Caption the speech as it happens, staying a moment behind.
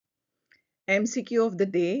MCQ of the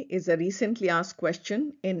day is a recently asked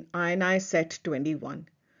question in INI set 21.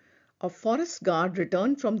 A forest guard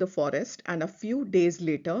returned from the forest and a few days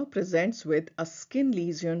later presents with a skin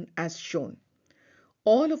lesion as shown.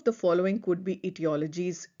 All of the following could be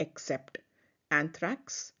etiologies except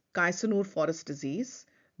anthrax, Kaisanur forest disease,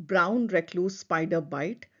 brown recluse spider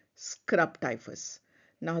bite, scrub typhus.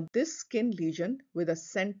 Now this skin lesion with a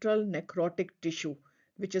central necrotic tissue,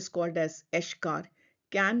 which is called as eschar,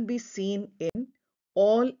 can be seen in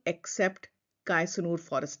all except Kaisanur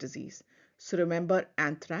forest disease. So remember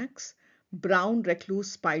anthrax, brown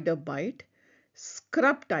recluse spider bite,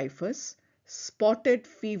 scrub typhus, spotted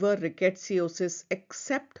fever rickettsiosis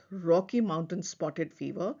except Rocky Mountain spotted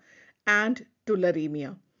fever, and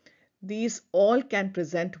tularemia. These all can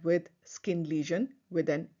present with skin lesion with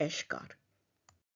an eschar.